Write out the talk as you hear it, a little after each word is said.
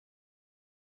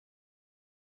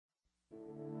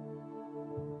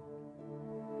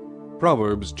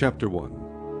Proverbs chapter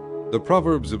 1. The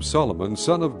Proverbs of Solomon,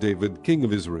 son of David, king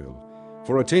of Israel,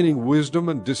 for attaining wisdom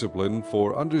and discipline,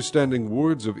 for understanding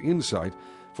words of insight,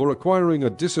 for acquiring a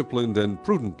disciplined and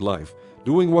prudent life,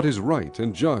 doing what is right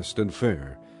and just and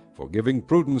fair, for giving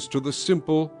prudence to the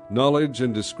simple, knowledge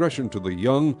and discretion to the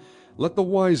young. Let the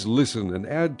wise listen and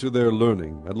add to their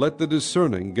learning, and let the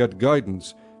discerning get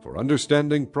guidance, for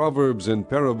understanding proverbs and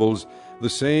parables, the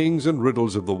sayings and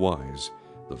riddles of the wise.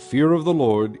 The fear of the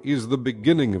Lord is the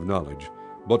beginning of knowledge,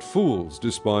 but fools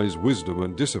despise wisdom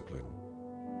and discipline.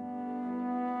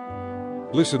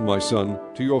 Listen, my son,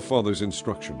 to your father's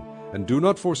instruction, and do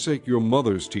not forsake your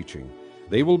mother's teaching.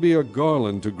 They will be a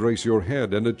garland to grace your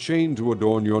head, and a chain to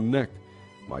adorn your neck.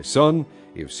 My son,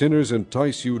 if sinners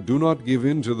entice you, do not give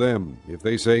in to them. If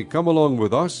they say, "Come along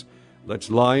with us,"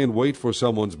 let's lie in wait for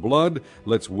someone's blood,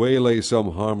 let's waylay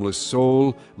some harmless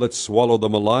soul, let's swallow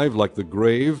them alive like the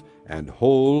grave, and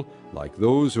whole like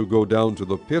those who go down to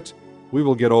the pit. We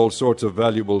will get all sorts of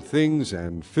valuable things,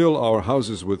 and fill our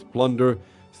houses with plunder.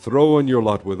 Throw in your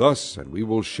lot with us, and we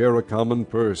will share a common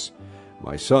purse.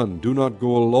 My son, do not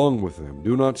go along with them,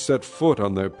 do not set foot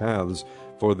on their paths,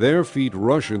 for their feet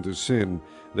rush into sin.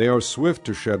 They are swift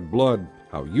to shed blood.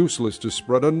 How useless to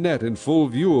spread a net in full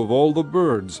view of all the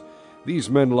birds. These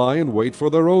men lie in wait for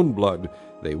their own blood.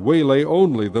 They waylay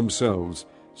only themselves.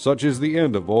 Such is the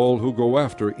end of all who go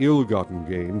after ill-gotten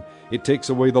gain. It takes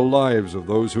away the lives of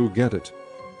those who get it.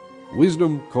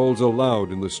 Wisdom calls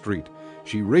aloud in the street.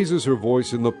 She raises her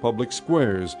voice in the public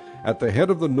squares. At the head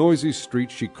of the noisy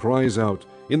street she cries out.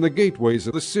 In the gateways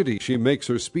of the city she makes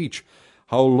her speech.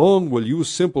 How long will you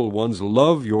simple ones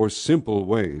love your simple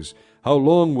ways? How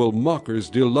long will mockers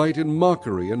delight in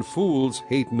mockery, and fools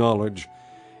hate knowledge?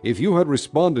 If you had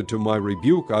responded to my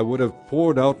rebuke, I would have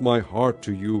poured out my heart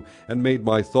to you, and made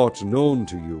my thoughts known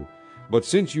to you. But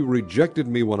since you rejected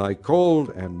me when I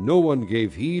called, and no one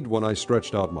gave heed when I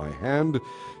stretched out my hand,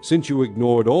 since you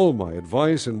ignored all my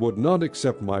advice and would not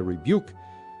accept my rebuke,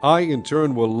 I in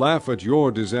turn will laugh at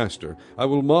your disaster. I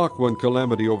will mock when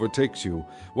calamity overtakes you,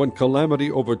 when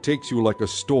calamity overtakes you like a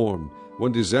storm,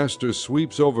 when disaster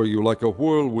sweeps over you like a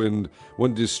whirlwind,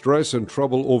 when distress and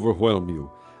trouble overwhelm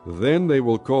you. Then they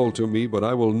will call to me, but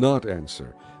I will not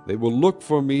answer. They will look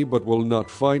for me, but will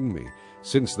not find me.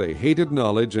 Since they hated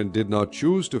knowledge and did not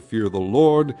choose to fear the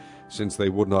Lord, since they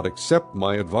would not accept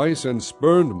my advice and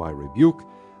spurned my rebuke,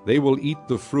 they will eat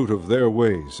the fruit of their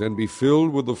ways, and be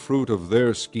filled with the fruit of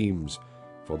their schemes.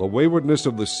 For the waywardness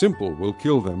of the simple will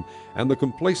kill them, and the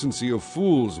complacency of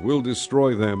fools will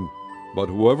destroy them. But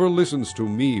whoever listens to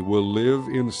me will live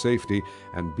in safety,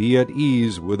 and be at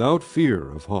ease without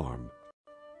fear of harm.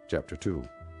 Chapter 2.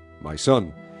 My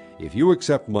son, if you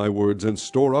accept my words and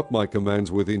store up my commands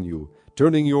within you,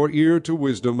 turning your ear to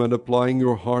wisdom and applying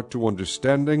your heart to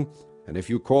understanding, and if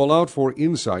you call out for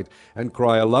insight and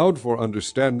cry aloud for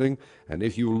understanding, and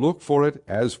if you look for it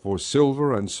as for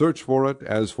silver and search for it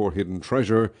as for hidden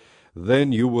treasure,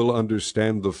 then you will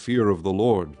understand the fear of the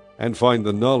Lord, and find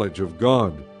the knowledge of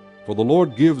God. For the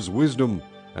Lord gives wisdom,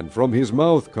 and from his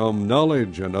mouth come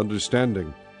knowledge and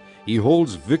understanding. He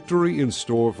holds victory in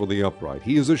store for the upright.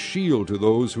 He is a shield to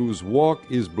those whose walk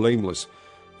is blameless.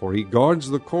 For he guards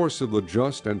the course of the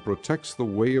just and protects the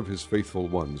way of his faithful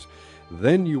ones.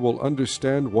 Then you will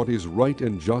understand what is right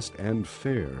and just and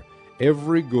fair,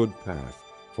 every good path.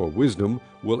 For wisdom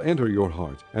will enter your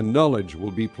heart, and knowledge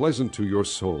will be pleasant to your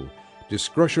soul.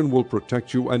 Discretion will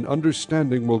protect you, and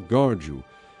understanding will guard you.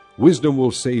 Wisdom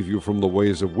will save you from the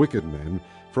ways of wicked men,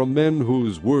 from men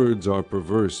whose words are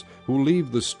perverse, who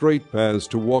leave the straight paths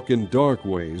to walk in dark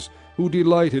ways, who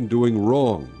delight in doing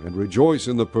wrong, and rejoice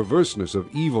in the perverseness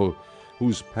of evil,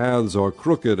 whose paths are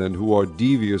crooked, and who are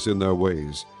devious in their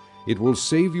ways. It will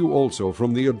save you also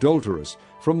from the adulteress,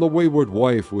 from the wayward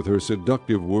wife with her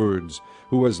seductive words,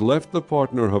 who has left the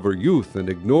partner of her youth, and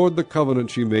ignored the covenant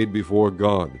she made before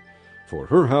God. For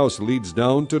her house leads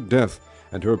down to death,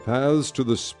 and her paths to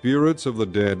the spirits of the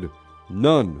dead.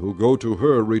 None who go to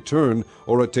her return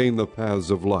or attain the paths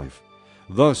of life.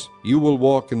 Thus you will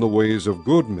walk in the ways of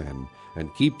good men,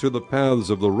 and keep to the paths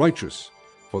of the righteous.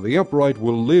 For the upright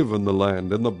will live in the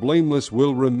land, and the blameless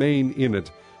will remain in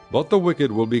it. But the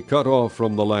wicked will be cut off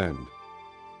from the land,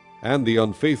 and the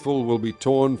unfaithful will be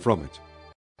torn from it.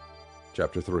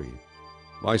 Chapter 3.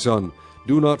 My son,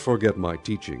 do not forget my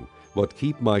teaching, but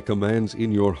keep my commands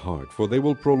in your heart, for they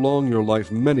will prolong your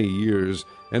life many years,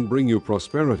 and bring you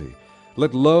prosperity.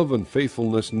 Let love and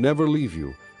faithfulness never leave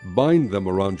you. Bind them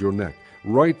around your neck.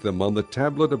 Write them on the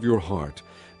tablet of your heart.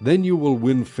 Then you will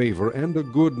win favor and a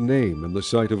good name in the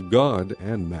sight of God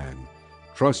and man.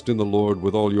 Trust in the Lord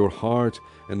with all your heart,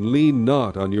 and lean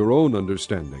not on your own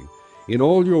understanding. In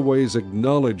all your ways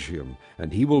acknowledge him,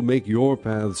 and he will make your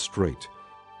paths straight.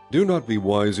 Do not be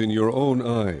wise in your own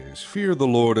eyes. Fear the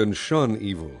Lord and shun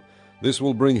evil. This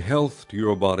will bring health to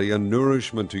your body and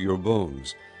nourishment to your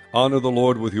bones. Honor the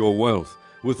Lord with your wealth,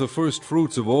 with the first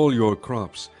fruits of all your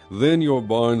crops. Then your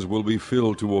barns will be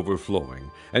filled to overflowing,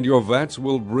 and your vats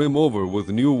will brim over with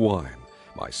new wine.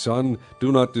 My son,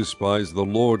 do not despise the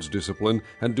Lord's discipline,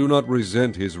 and do not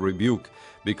resent his rebuke,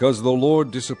 because the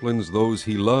Lord disciplines those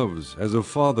he loves, as a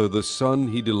father the son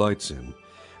he delights in.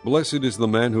 Blessed is the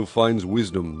man who finds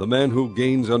wisdom, the man who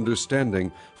gains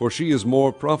understanding, for she is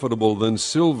more profitable than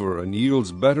silver and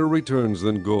yields better returns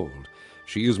than gold.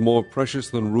 She is more precious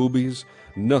than rubies.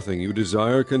 Nothing you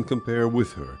desire can compare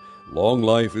with her. Long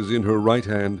life is in her right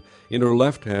hand, in her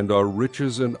left hand are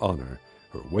riches and honor.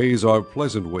 Her ways are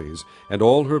pleasant ways, and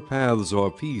all her paths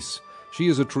are peace. She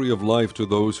is a tree of life to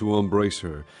those who embrace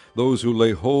her. Those who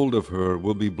lay hold of her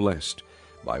will be blessed.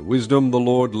 By wisdom the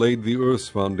Lord laid the earth's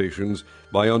foundations.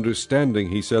 By understanding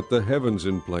he set the heavens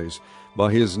in place.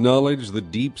 By his knowledge the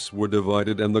deeps were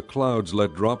divided, and the clouds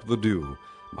let drop the dew.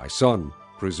 My son,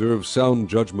 preserve sound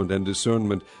judgment and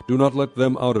discernment. Do not let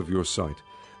them out of your sight.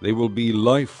 They will be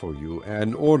life for you,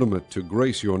 an ornament to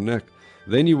grace your neck.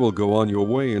 Then you will go on your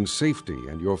way in safety,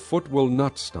 and your foot will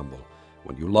not stumble.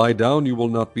 When you lie down, you will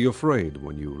not be afraid.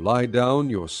 When you lie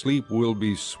down, your sleep will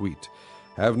be sweet.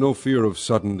 Have no fear of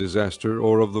sudden disaster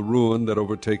or of the ruin that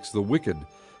overtakes the wicked,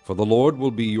 for the Lord will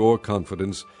be your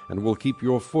confidence and will keep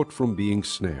your foot from being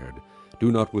snared.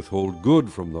 Do not withhold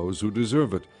good from those who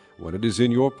deserve it when it is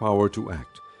in your power to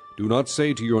act. Do not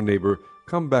say to your neighbor,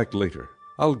 "Come back later.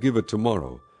 I'll give it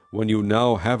tomorrow," when you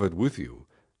now have it with you.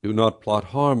 Do not plot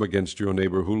harm against your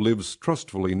neighbor who lives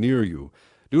trustfully near you.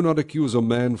 Do not accuse a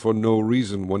man for no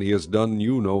reason when he has done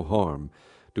you no harm.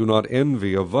 Do not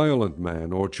envy a violent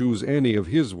man or choose any of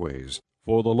his ways.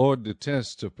 For the Lord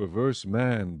detests a perverse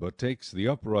man, but takes the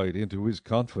upright into his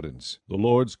confidence. The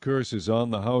Lord's curse is on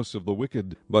the house of the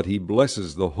wicked, but he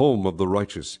blesses the home of the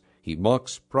righteous. He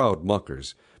mocks proud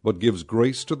mockers, but gives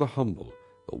grace to the humble.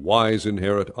 The wise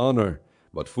inherit honor,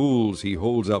 but fools he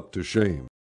holds up to shame.